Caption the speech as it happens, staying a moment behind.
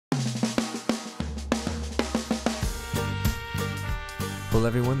Hello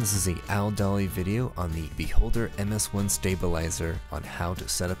everyone, this is a Al Dolly video on the Beholder MS1 stabilizer on how to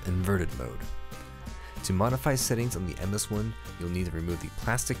set up inverted mode. To modify settings on the MS1, you'll need to remove the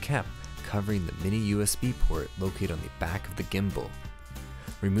plastic cap covering the mini USB port located on the back of the gimbal.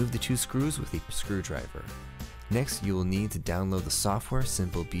 Remove the two screws with a screwdriver. Next, you will need to download the software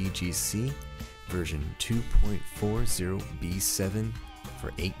Simple BGC version 2.40b7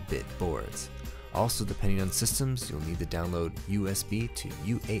 for 8-bit boards. Also, depending on systems, you'll need to download USB to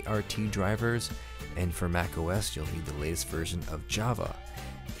UART drivers, and for macOS, you'll need the latest version of Java.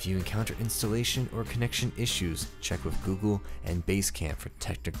 If you encounter installation or connection issues, check with Google and Basecamp for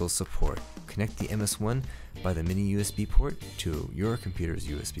technical support. Connect the MS1 by the mini USB port to your computer's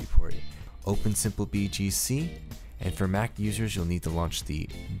USB port. Open Simple BGC, and for Mac users, you'll need to launch the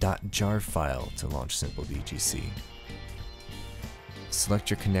 .jar file to launch Simple BGC. Select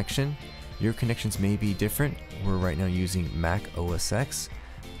your connection. Your connections may be different. We're right now using Mac OS X.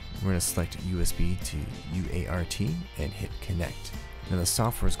 We're going to select USB to UART and hit connect. Now the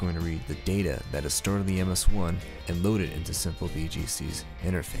software is going to read the data that is stored in the MS1 and load it into Simple BGC's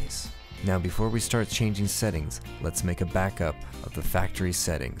interface. Now before we start changing settings, let's make a backup of the factory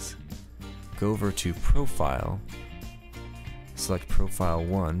settings. Go over to Profile, select Profile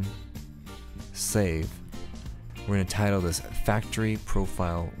 1, Save. We're going to title this Factory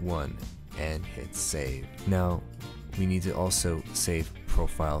Profile 1 and hit save. Now we need to also save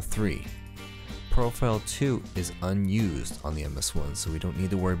Profile 3. Profile 2 is unused on the MS1, so we don't need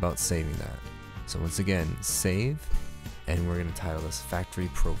to worry about saving that. So once again, save, and we're going to title this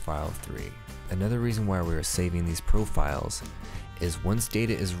Factory Profile 3. Another reason why we are saving these profiles is once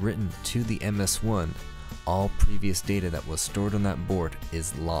data is written to the MS1, all previous data that was stored on that board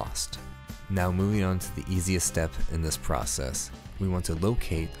is lost. Now moving on to the easiest step in this process. We want to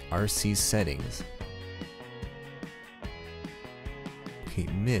locate RC settings,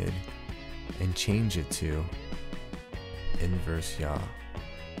 locate mid, and change it to inverse yaw.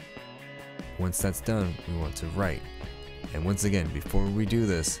 Once that's done, we want to write. And once again, before we do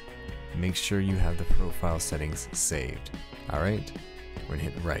this, make sure you have the profile settings saved. Alright, we're gonna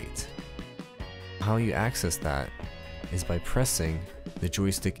hit write. How you access that is by pressing the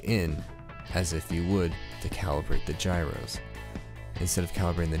joystick in as if you would to calibrate the gyros. Instead of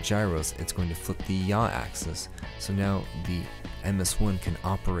calibrating the gyros, it's going to flip the yaw axis, so now the MS1 can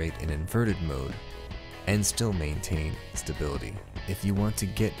operate in inverted mode and still maintain stability. If you want to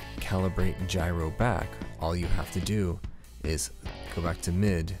get calibrate gyro back, all you have to do is go back to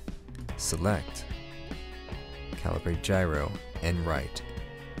mid, select calibrate gyro, and write.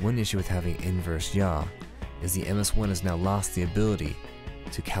 One issue with having inverse yaw is the MS1 has now lost the ability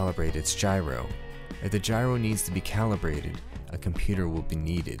to calibrate its gyro. If the gyro needs to be calibrated, a computer will be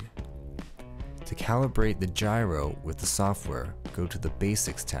needed. To calibrate the gyro with the software, go to the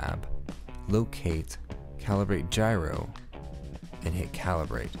Basics tab, locate Calibrate Gyro, and hit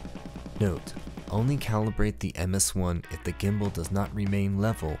Calibrate. Note, only calibrate the MS1 if the gimbal does not remain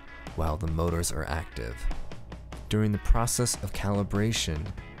level while the motors are active. During the process of calibration,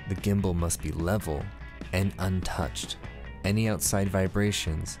 the gimbal must be level and untouched. Any outside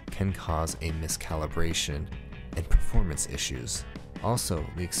vibrations can cause a miscalibration and performance issues. Also,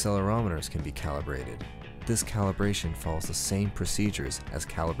 the accelerometers can be calibrated. This calibration follows the same procedures as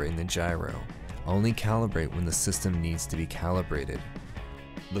calibrating the gyro. Only calibrate when the system needs to be calibrated.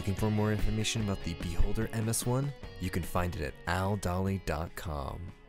 Looking for more information about the Beholder MS1? You can find it at aldolly.com.